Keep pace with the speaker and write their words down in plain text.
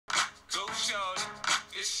shorty,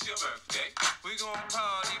 it's your birthday. We gon'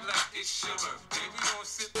 party like it's your birthday. We gon'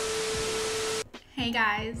 sip. Hey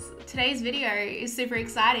guys, today's video is super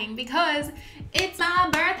exciting because it's my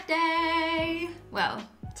birthday. Well,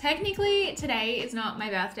 technically today is not my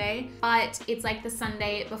birthday, but it's like the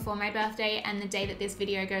Sunday before my birthday, and the day that this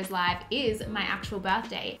video goes live is my actual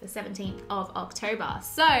birthday, the 17th of October.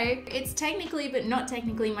 So it's technically, but not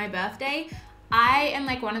technically my birthday. I am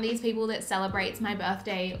like one of these people that celebrates my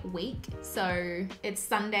birthday week. So it's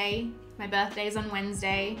Sunday, my birthday's on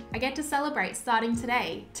Wednesday. I get to celebrate starting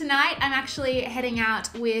today. Tonight, I'm actually heading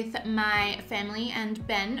out with my family and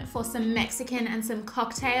Ben for some Mexican and some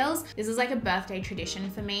cocktails. This is like a birthday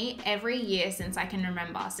tradition for me. Every year since I can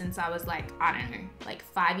remember, since I was like, I don't know, like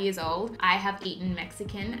 5 years old, I have eaten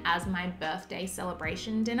Mexican as my birthday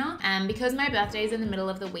celebration dinner. And because my birthday is in the middle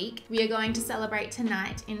of the week, we are going to celebrate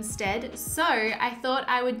tonight instead. So I thought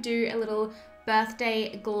I would do a little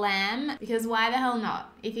birthday glam, because why the hell not?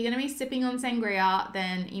 If you're gonna be sipping on sangria,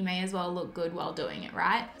 then you may as well look good while doing it,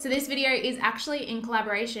 right? So this video is actually in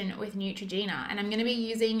collaboration with Neutrogena, and I'm gonna be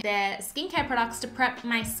using their skincare products to prep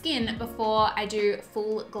my skin before I do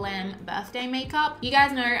full glam birthday makeup. You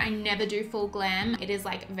guys know I never do full glam. It is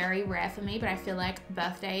like very rare for me, but I feel like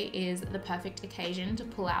birthday is the perfect occasion to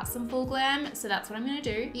pull out some full glam, so that's what I'm gonna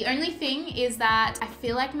do. The only thing is that I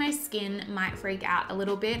feel like my skin might freak out a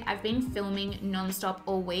little bit. I've been filming non-stop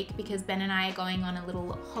all week because Ben and I are going on a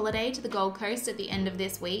little holiday to the Gold Coast at the end of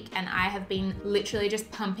this week, and I have been literally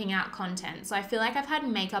just pumping out content. So I feel like I've had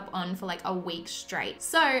makeup on for like a week straight.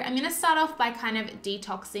 So I'm gonna start off by kind of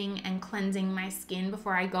detoxing and cleansing my skin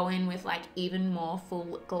before I go in with like even more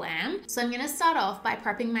full glam. So I'm gonna start off by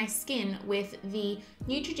prepping my skin with the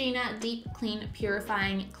Neutrogena Deep Clean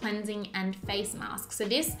Purifying Cleansing and Face Mask. So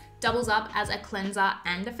this doubles up as a cleanser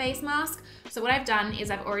and a face mask. So what I've done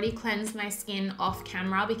is I've already cleansed my skin off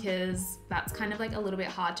camera, because that's kind of like a little bit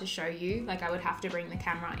hard to show you. Like I would have to bring the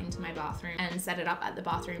camera into my bathroom and set it up at the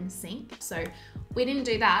bathroom sink. So we didn't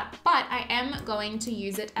do that, but I am going to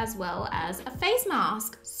use it as well as a face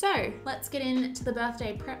mask. So let's get into the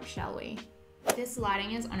birthday prep, shall we? This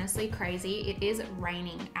lighting is honestly crazy. It is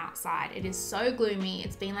raining outside. It is so gloomy.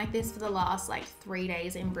 It's been like this for the last like 3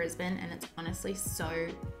 days in Brisbane, and it's honestly so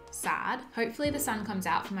sad. Hopefully the sun comes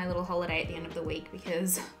out for my little holiday at the end of the week,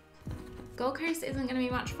 because Gold Coast isn't gonna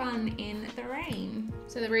be much fun in the rain.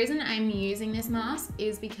 So the reason I'm using this mask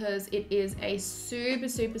is because it is a super,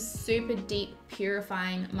 super, super deep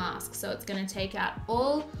purifying mask. So it's gonna take out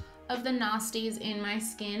all of the nasties in my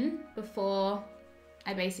skin before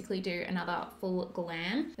I basically do another full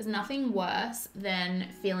glam. There's nothing worse than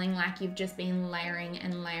feeling like you've just been layering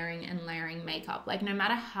and layering and layering makeup. Like no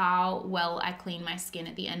matter how well I clean my skin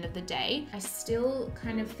at the end of the day, I still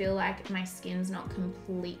kind of feel like my skin's not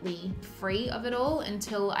completely free of it all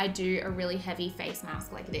until I do a really heavy face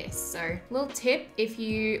mask like this. So little tip, if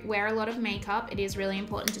you wear a lot of makeup, it is really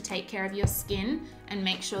important to take care of your skin and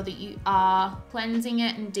make sure that you are cleansing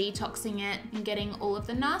it and detoxing it and getting all of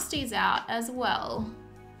the nasties out as well.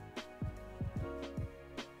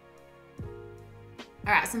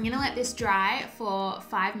 All right, so I'm gonna let this dry for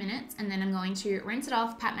 5 minutes, and then I'm going to rinse it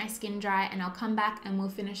off, pat my skin dry, and I'll come back and we'll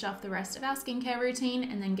finish off the rest of our skincare routine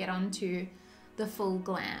and then get on to the full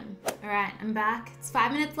glam. All right, I'm back. It's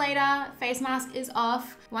 5 minutes later, face mask is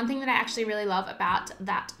off. One thing that I actually really love about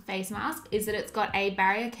that face mask is that it's got a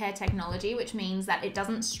barrier care technology, which means that it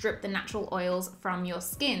doesn't strip the natural oils from your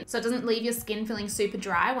skin. So it doesn't leave your skin feeling super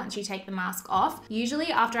dry once you take the mask off.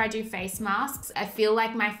 Usually after I do face masks, I feel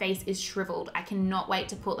like my face is shriveled. I cannot wait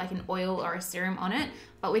to put like an oil or a serum on it.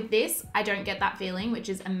 But with this, I don't get that feeling, which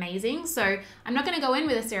is amazing. So I'm not gonna go in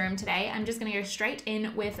with a serum today. I'm just gonna go straight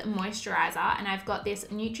in with moisturizer. And I've got this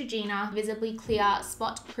Neutrogena Visibly Clear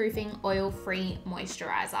Spot Proofing Oil-Free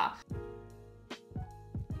Moisturizer.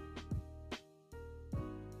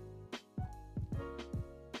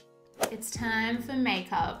 It's time for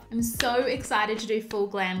makeup. I'm so excited to do full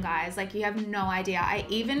glam, guys. Like you have no idea. I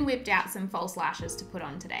even whipped out some false lashes to put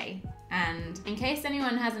on today. And in case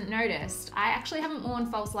anyone hasn't noticed, I actually haven't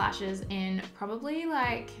worn false lashes in probably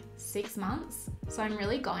like 6 months. So I'm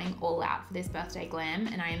really going all out for this birthday glam,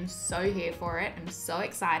 and I am so here for it. I'm so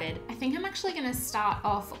excited. I think I'm actually gonna start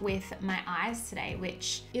off with my eyes today,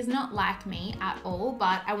 which is not like me at all,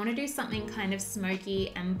 but I wanna do something kind of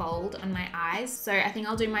smoky and bold on my eyes. So I think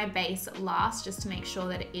I'll do my base last just to make sure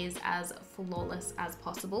that it is as flawless as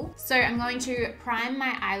possible. So I'm going to prime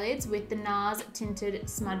my eyelids with the NARS Tinted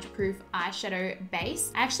Smudge Proof Eyeshadow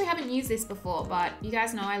Base. I actually haven't used this before, but you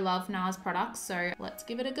guys know I love NARS products, so let's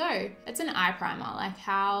give it a go. It's an eye primer. Like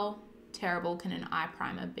how terrible can an eye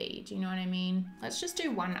primer be? Do you know what I mean? Let's just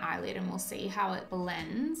do one eyelid and we'll see how it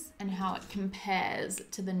blends and how it compares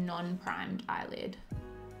to the non-primed eyelid.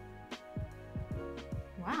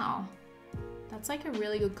 Wow, that's like a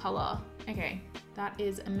really good color. Okay, that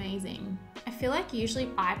is amazing. I feel like usually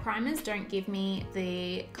eye primers don't give me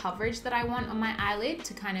the coverage that I want on my eyelid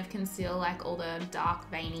to kind of conceal like all the dark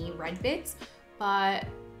veiny red bits, but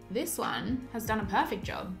this one has done a perfect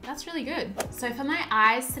job. That's really good. So for my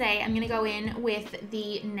eyes today, I'm gonna go in with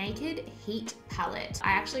the Naked Heat palette. I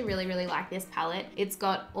actually really like this palette. It's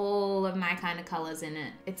got all of my kind of colors in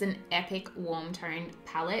it. It's an epic warm toned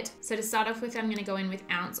palette. So to start off with, I'm gonna go in with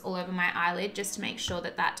Ounce all over my eyelid just to make sure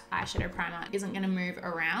that that eyeshadow primer isn't gonna move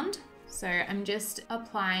around. So I'm just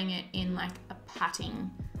applying it in like a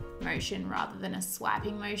patting motion rather than a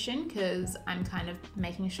swiping motion, because I'm kind of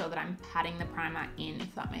making sure that I'm patting the primer in,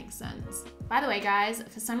 if that makes sense. By the way guys,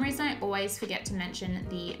 for some reason I always forget to mention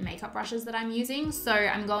the makeup brushes that I'm using, so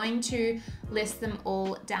I'm going to list them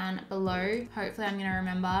all down below. Hopefully I'm gonna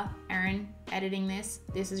remember. Erin, editing this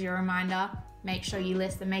is your reminder. Make sure you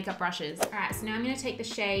list the makeup brushes. All right, so now I'm gonna take the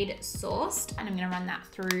shade Sourced and I'm gonna run that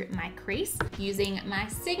through my crease using my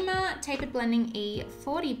Sigma Tapered Blending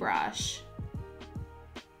E40 brush.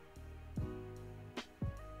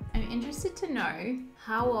 I'm interested to know,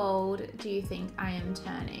 how old do you think I am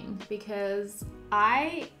turning? Because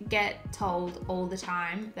I get told all the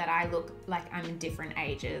time that I look like I'm in different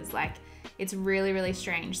ages. Like, it's really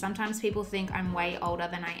strange. Sometimes people think I'm way older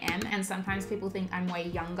than I am, and sometimes people think I'm way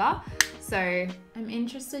younger. So I'm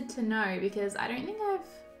interested to know, because I don't think I've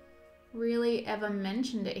really ever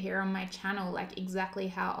mentioned it here on my channel, like exactly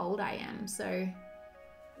how old I am. So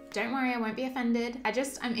don't worry, I won't be offended.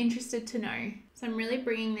 I'm interested to know. So I'm really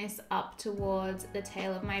bringing this up towards the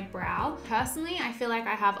tail of my brow. Personally, I feel like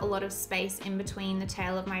I have a lot of space in between the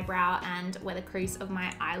tail of my brow and where the crease of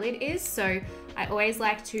my eyelid is. So I always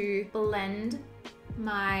like to blend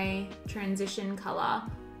my transition color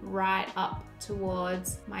right up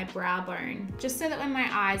towards my brow bone, just so that when my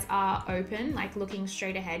eyes are open, like looking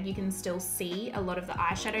straight ahead, you can still see a lot of the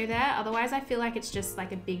eyeshadow there. Otherwise I feel like it's just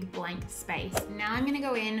like a big blank space. Now I'm gonna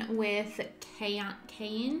go in with cayenne,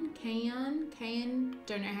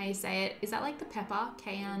 don't know how you say it. Is that like the pepper?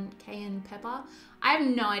 Cayenne pepper? I have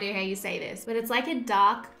no idea how you say this, but it's like a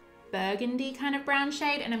dark burgundy kind of brown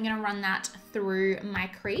shade, and I'm gonna run that through my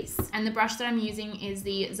crease. And the brush that I'm using is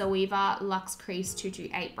the Zoeva Luxe Crease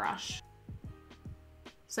 228 brush.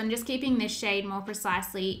 So I'm just keeping this shade more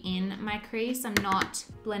precisely in my crease. I'm not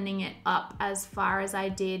blending it up as far as I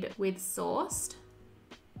did with Sourced.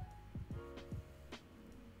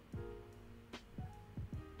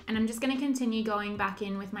 And I'm just gonna continue going back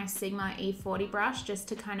in with my Sigma E40 brush just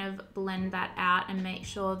to kind of blend that out and make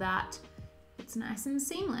sure that it's nice and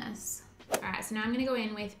seamless. All right, so now I'm gonna go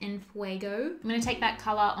in with En Fuego. I'm gonna take that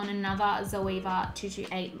color on another Zoeva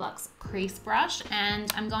 228 Luxe Crease brush, and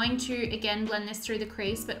I'm going to, again, blend this through the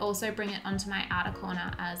crease, but also bring it onto my outer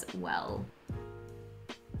corner as well.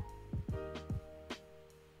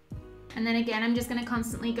 And then again, I'm just gonna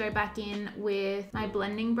constantly go back in with my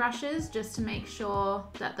blending brushes just to make sure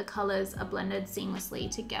that the colors are blended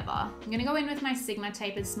seamlessly together. I'm gonna go in with my Sigma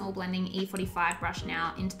Tapered Small Blending E45 brush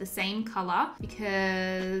now into the same color,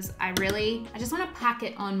 because I just wanna pack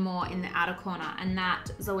it on more in the outer corner, and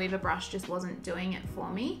that Zoeva brush just wasn't doing it for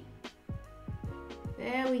me.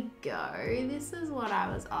 There we go. This is what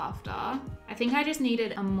I was after. I think I just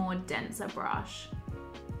needed a more denser brush.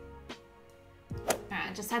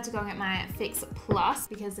 I just had to go and get my Fix Plus,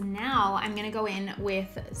 because now I'm gonna go in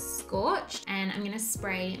with Scorch, and I'm gonna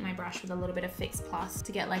spray my brush with a little bit of Fix Plus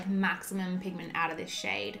to get like maximum pigment out of this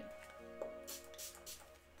shade.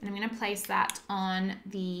 And I'm gonna place that on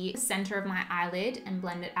the center of my eyelid and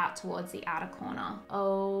blend it out towards the outer corner.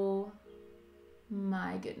 Oh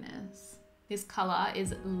my goodness. This color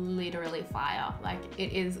is literally fire. Like,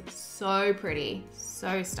 it is so pretty,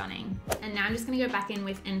 so stunning. And now I'm just gonna go back in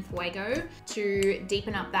with En Fuego to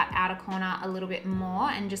deepen up that outer corner a little bit more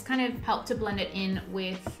and just kind of help to blend it in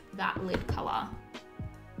with that lid color.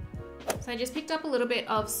 So I just picked up a little bit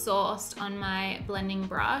of Sourced on my blending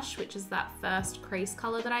brush, which is that first crease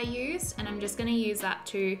color that I used, and I'm just gonna use that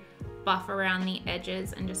to buff around the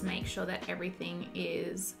edges and just make sure that everything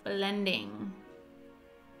is blending.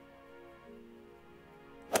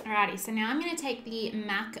 Alrighty, so now I'm going to take the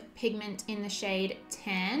MAC pigment in the shade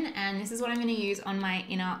 10, and this is what I'm going to use on my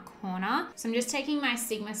inner corner. So I'm just taking my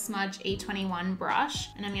Sigma Smudge E21 brush,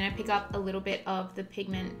 and I'm going to pick up a little bit of the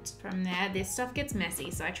pigment from there. This stuff gets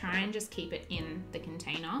messy, so I try and just keep it in the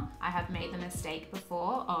container. I have made the mistake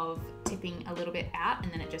before of tipping a little bit out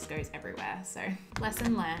and then it just goes everywhere, so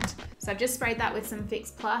lesson learned. So I've just sprayed that with some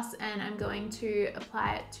Fix Plus, and I'm going to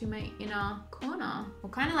apply it to my inner corner, or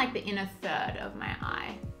kind of like the inner third of my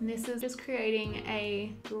eye. And this is just creating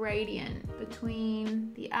a gradient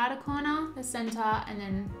between the outer corner, the center, and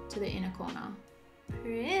then to the inner corner.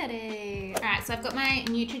 Pretty. All right, so I've got my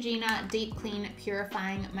Neutrogena Deep Clean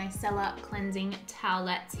Purifying Micellar Cleansing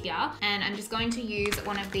Towelettes here, and I'm just going to use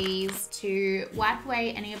one of these to wipe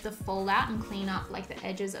away any of the fallout and clean up like the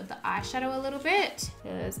edges of the eyeshadow a little bit,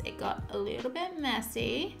 because it got a little bit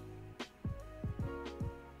messy.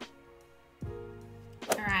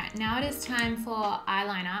 All right, now it is time for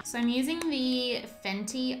eyeliner. So I'm using the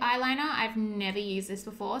Fenty eyeliner. I've never used this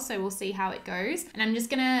before, so we'll see how it goes. And I'm just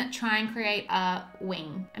gonna try and create a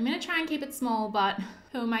wing. I'm gonna try and keep it small, but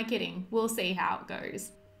who am I kidding? We'll see how it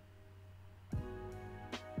goes.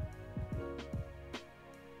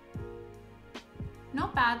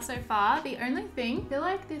 Not bad so far. The only thing, I feel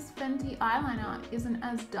like this Fenty eyeliner isn't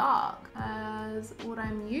as dark as what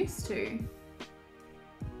I'm used to.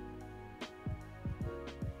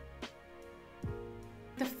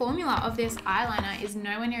 The formula of this eyeliner is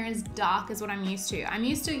nowhere near as dark as what I'm used to. I'm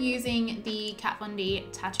used to using the Kat Von D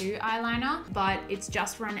tattoo eyeliner, but it's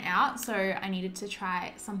just run out, so I needed to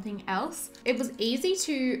try something else. It was easy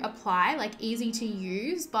to apply, like easy to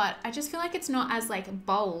use, but I just feel like it's not as like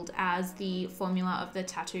bold as the formula of the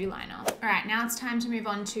tattoo liner. All right, now it's time to move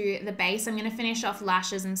on to the base. I'm gonna finish off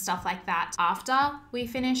lashes and stuff like that after we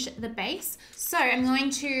finish the base. So I'm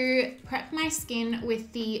going to prep my skin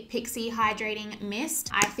with the Pixi Hydrating Mist.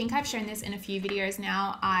 I think I've shown this in a few videos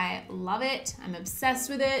now. I love it. I'm obsessed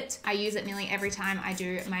with it. I use it nearly every time I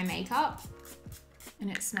do my makeup,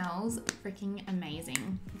 and it smells freaking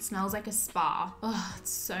amazing. It smells like a spa. Oh,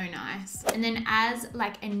 it's so nice. And then as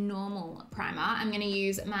like a normal primer, I'm gonna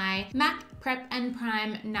use my MAC Prep and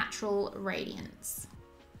Prime Natural Radiance.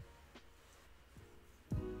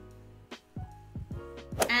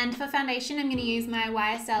 And for foundation, I'm gonna use my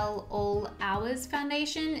YSL All Hours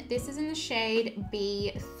Foundation. This is in the shade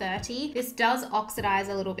B30. This does oxidize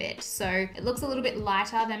a little bit, so it looks a little bit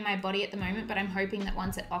lighter than my body at the moment, but I'm hoping that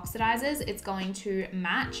once it oxidizes, it's going to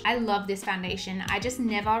match. I love this foundation. I just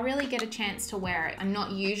never really get a chance to wear it. I'm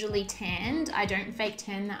not usually tanned. I don't fake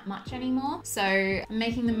tan that much anymore. So I'm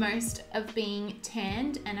making the most of being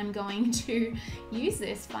tanned, and I'm going to use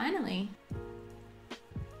this finally.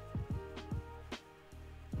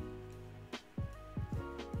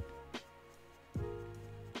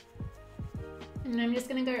 And I'm just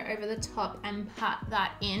gonna go over the top and pat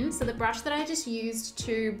that in. So the brush that I just used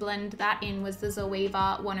to blend that in was the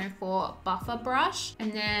Zoeva 104 Buffer brush.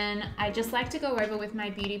 And then I just like to go over with my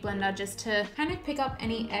beauty blender just to kind of pick up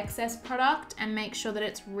any excess product and make sure that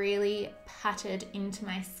it's really patted into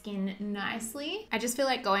my skin nicely. I just feel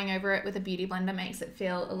like going over it with a beauty blender makes it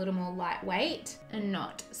feel a little more lightweight and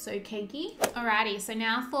not so cakey. Alrighty, so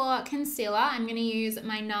now for concealer, I'm gonna use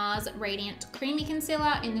my NARS Radiant Creamy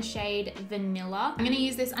Concealer in the shade Vanilla. I'm gonna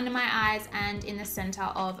use this under my eyes and in the center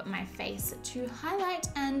of my face to highlight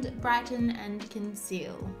and brighten and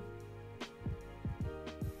conceal.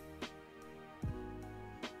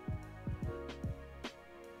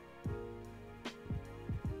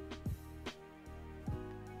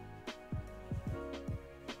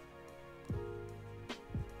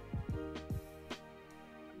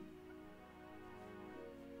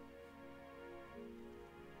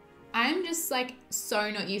 I'm just like so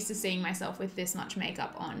not used to seeing myself with this much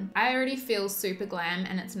makeup on. I already feel super glam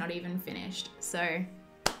and it's not even finished. So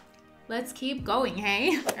let's keep going,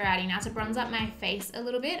 hey? Alrighty, now to bronze up my face a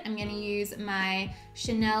little bit, I'm gonna use my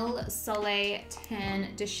Chanel Soleil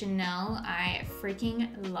Tan de Chanel. I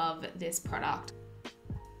freaking love this product.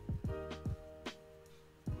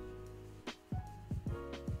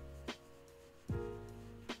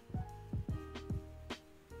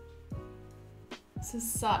 This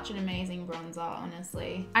is such an amazing bronzer,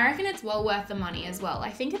 honestly. I reckon it's well worth the money as well. I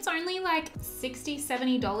think it's only like $60,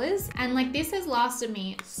 $70. And like this has lasted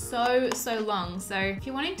me so long. So if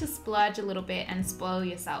you're wanting to splurge a little bit and spoil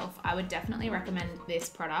yourself, I would definitely recommend this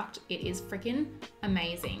product. It is freaking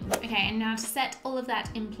amazing. Okay, and now to set all of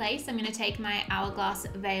that in place, I'm gonna take my Hourglass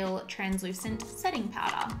Veil Translucent Setting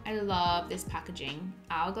Powder. I love this packaging.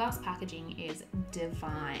 Hourglass packaging is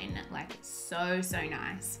divine, like so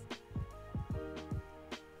nice.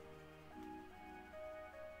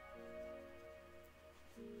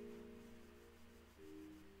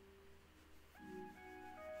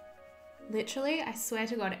 Literally, I swear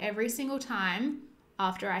to God, every single time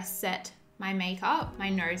after I set my makeup, my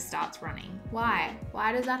nose starts running. Why?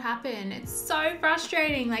 Why does that happen? It's so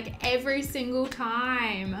frustrating, like every single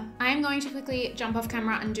time. I am going to quickly jump off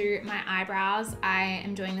camera and do my eyebrows. I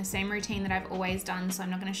am doing the same routine that I've always done, so I'm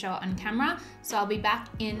not gonna show it on camera. So I'll be back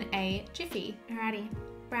in a jiffy. Alrighty.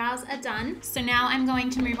 Brows are done. So now I'm going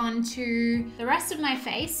to move on to the rest of my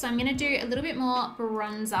face. So I'm gonna do a little bit more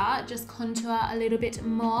bronzer, just contour a little bit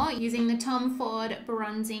more using the Tom Ford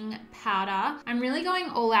bronzing powder. I'm really going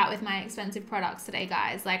all out with my expensive products today,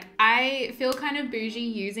 guys. Like, I feel kind of bougie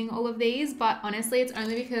using all of these, but honestly, it's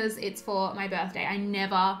only because it's for my birthday. I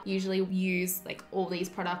never usually use like all these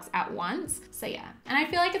products at once. So yeah, and I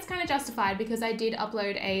feel like it's kind of justified because I did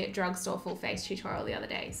upload a drugstore full face tutorial the other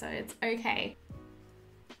day, so it's okay.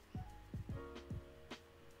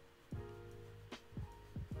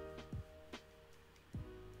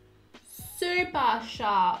 Super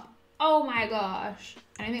sharp. Oh my gosh.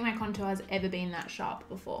 I don't think my contour has ever been that sharp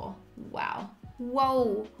before. Wow.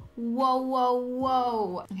 Whoa. Whoa, whoa,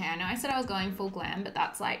 whoa. Okay, I know I said I was going full glam, but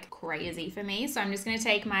that's like crazy for me. So I'm just gonna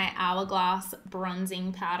take my Hourglass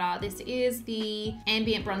bronzing powder. This is the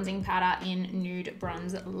ambient bronzing powder in Nude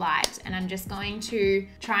Bronze Light. And I'm just going to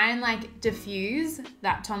try and like diffuse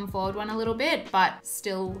that Tom Ford one a little bit, but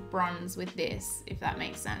still bronze with this, if that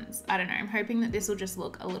makes sense. I don't know, I'm hoping that this will just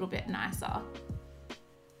look a little bit nicer.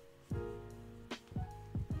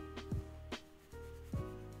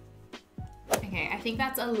 Okay, I think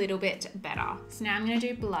that's a little bit better. So now I'm gonna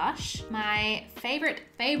do blush. My favorite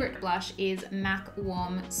blush is MAC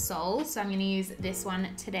Warm Soul. So I'm gonna use this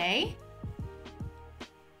one today.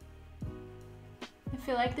 I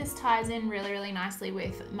feel like this ties in really, really nicely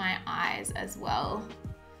with my eyes as well.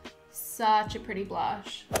 Such a pretty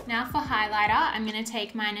blush. Now for highlighter, I'm gonna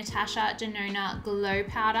take my Natasha Denona Glow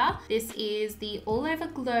Powder. This is the All Over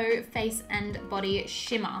Glow Face and Body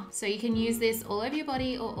Shimmer. So you can use this all over your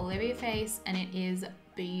body or all over your face, and it is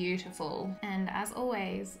beautiful. And as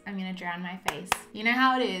always, I'm gonna drown my face. You know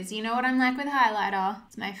how it is. You know what I'm like with highlighter.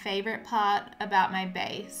 It's my favorite part about my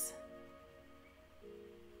base.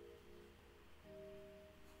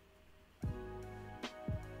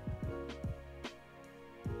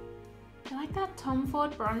 I like that Tom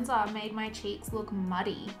Ford bronzer made my cheeks look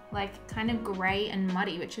muddy, like kind of gray and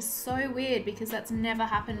muddy, which is so weird because that's never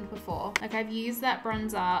happened before. Like, I've used that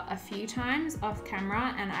bronzer a few times off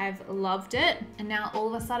camera and I've loved it. And now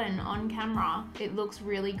all of a sudden on camera, it looks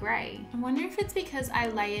really gray. I wonder if it's because I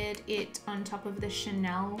layered it on top of the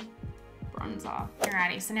Chanel bronzer.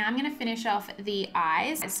 Alrighty, so now I'm gonna finish off the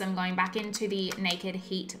eyes. So I'm going back into the Naked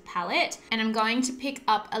Heat palette and I'm going to pick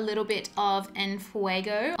up a little bit of En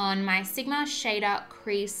Fuego on my Sigma Shader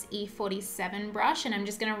Crease E47 brush, and I'm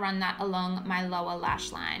just gonna run that along my lower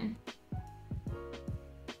lash line.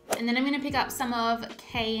 And then I'm gonna pick up some of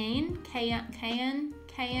Cayenne.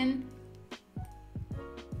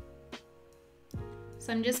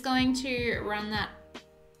 So I'm just going to run that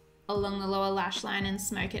along the lower lash line and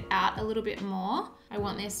smoke it out a little bit more. I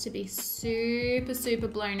want this to be super, super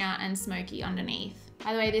blown out and smoky underneath.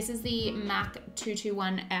 By the way, this is the MAC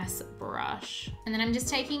 221S brush. And then I'm just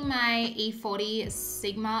taking my E40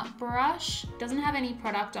 Sigma brush. It doesn't have any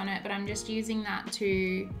product on it, but I'm just using that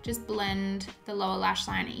to just blend the lower lash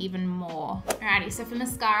line even more. Alrighty, so for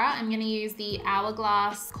mascara, I'm gonna use the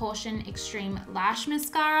Hourglass Caution Extreme Lash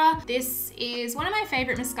Mascara. This is one of my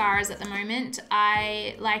favorite mascaras at the moment.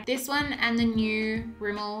 I like this one and the new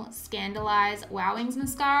Rimmel Scandalize Wow Wings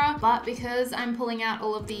mascara, but because I'm pulling out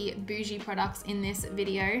all of the bougie products in this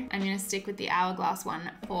video, I'm gonna stick with the Hourglass one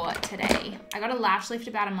for today. I got a lash lift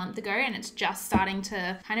about a month ago and it's just starting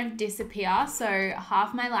to kind of disappear. So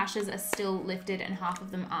half my lashes are still lifted and half of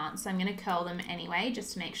them aren't. So I'm gonna curl them anyway,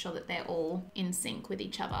 just to make sure that they're all in sync with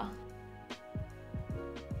each other.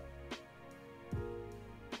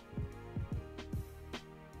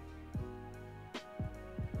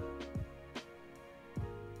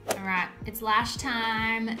 All right, it's lash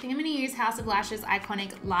time. I think I'm gonna use House of Lash's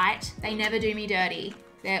iconic Lite. They never do me dirty.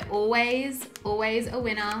 They're always a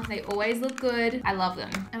winner. They always look good. I love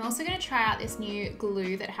them. I'm also gonna try out this new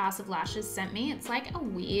glue that House of Lashes sent me. It's like a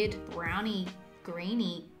weird browny,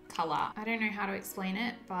 greeny color. I don't know how to explain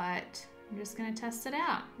it, but I'm just gonna test it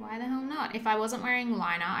out. Why the hell not? If I wasn't wearing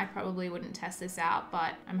liner, I probably wouldn't test this out,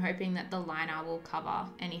 but I'm hoping that the liner will cover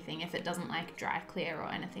anything if it doesn't like dry clear or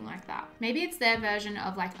anything like that. Maybe it's their version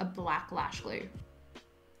of like a black lash glue.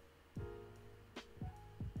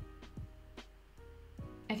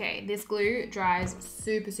 Okay, this glue dries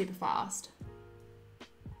super, super fast.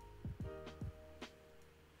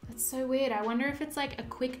 That's It's so weird. I wonder if it's like a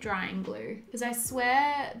quick drying glue, because I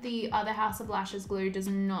swear the other House of Lashes glue does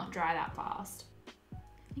not dry that fast.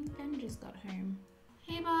 I think Ben just got home.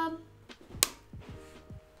 Hey, Bob.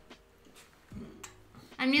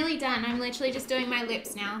 I'm nearly done. I'm literally just doing my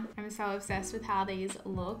lips now. I'm so obsessed with how these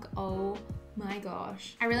look. Oh my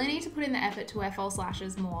gosh. I really need to put in the effort to wear false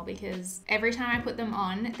lashes more, because every time I put them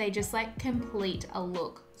on, they just like complete a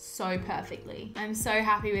look so perfectly. I'm so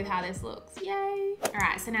happy with how this looks. Yay. All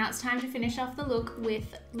right, so now it's time to finish off the look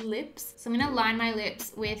with lips. So I'm gonna line my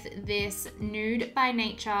lips with this Nude by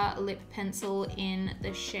Nature lip pencil in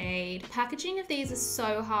the shade. Packaging of these is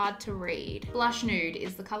so hard to read. Blush Nude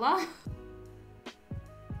is the color.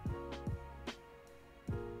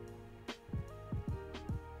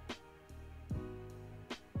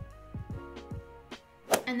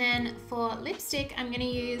 And then for lipstick, I'm gonna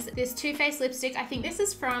use this Too Faced lipstick. I think this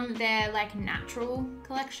is from their like natural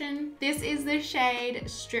collection. This is the shade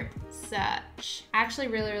Strip Search. I actually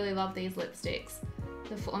really love these lipsticks.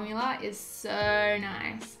 The formula is so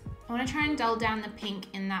nice. I wanna try and dull down the pink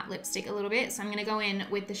in that lipstick a little bit. So I'm gonna go in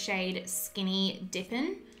with the shade Skinny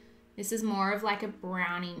Dippin'. This is more of like a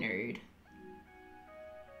brownie nude.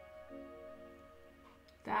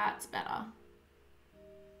 That's better.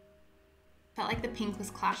 Felt like the pink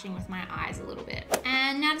was clashing with my eyes a little bit.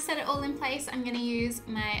 And now to set it all in place, I'm gonna use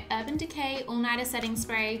my Urban Decay All Nighter Setting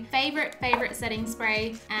Spray. Favorite setting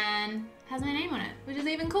spray, and has my name on it, which is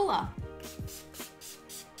even cooler.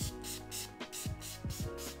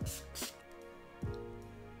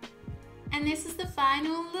 And this is the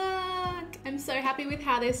final look. I'm so happy with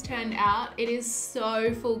how this turned out. It is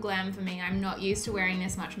so full glam for me. I'm not used to wearing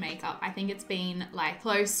this much makeup. I think it's been like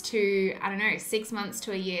close to, I don't know, 6 months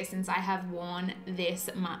to a year since I have worn this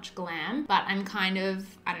much glam, but I'm kind of,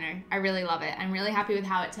 I don't know, I really love it. I'm really happy with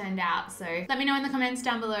how it turned out. So let me know in the comments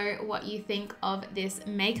down below what you think of this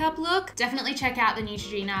makeup look. Definitely check out the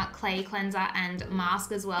Neutrogena clay cleanser and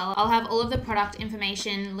mask as well. I'll have all of the product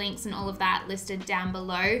information, links and all of that listed down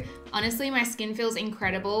below. Honestly, my skin feels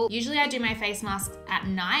incredible. Usually I do my face mask at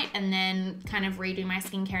night and then kind of redo my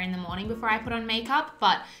skincare in the morning before I put on makeup,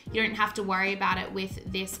 but you don't have to worry about it with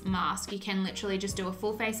this mask. You can literally just do a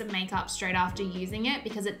full face of makeup straight after using it,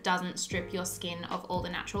 because it doesn't strip your skin of all the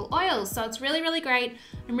natural oils. So it's really great.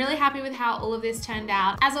 I'm really happy with how all of this turned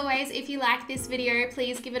out. As always, if you like this video,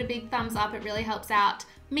 please give it a big thumbs up. It really helps out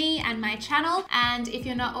me and my channel, and if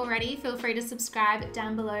you're not already, feel free to subscribe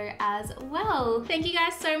down below as well. Thank you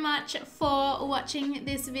guys so much for watching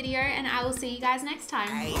this video, and I will see you guys next time.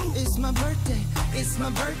 It's my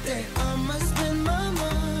birthday, I must spend my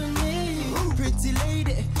money. Pretty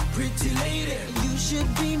lady, you should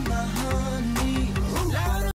be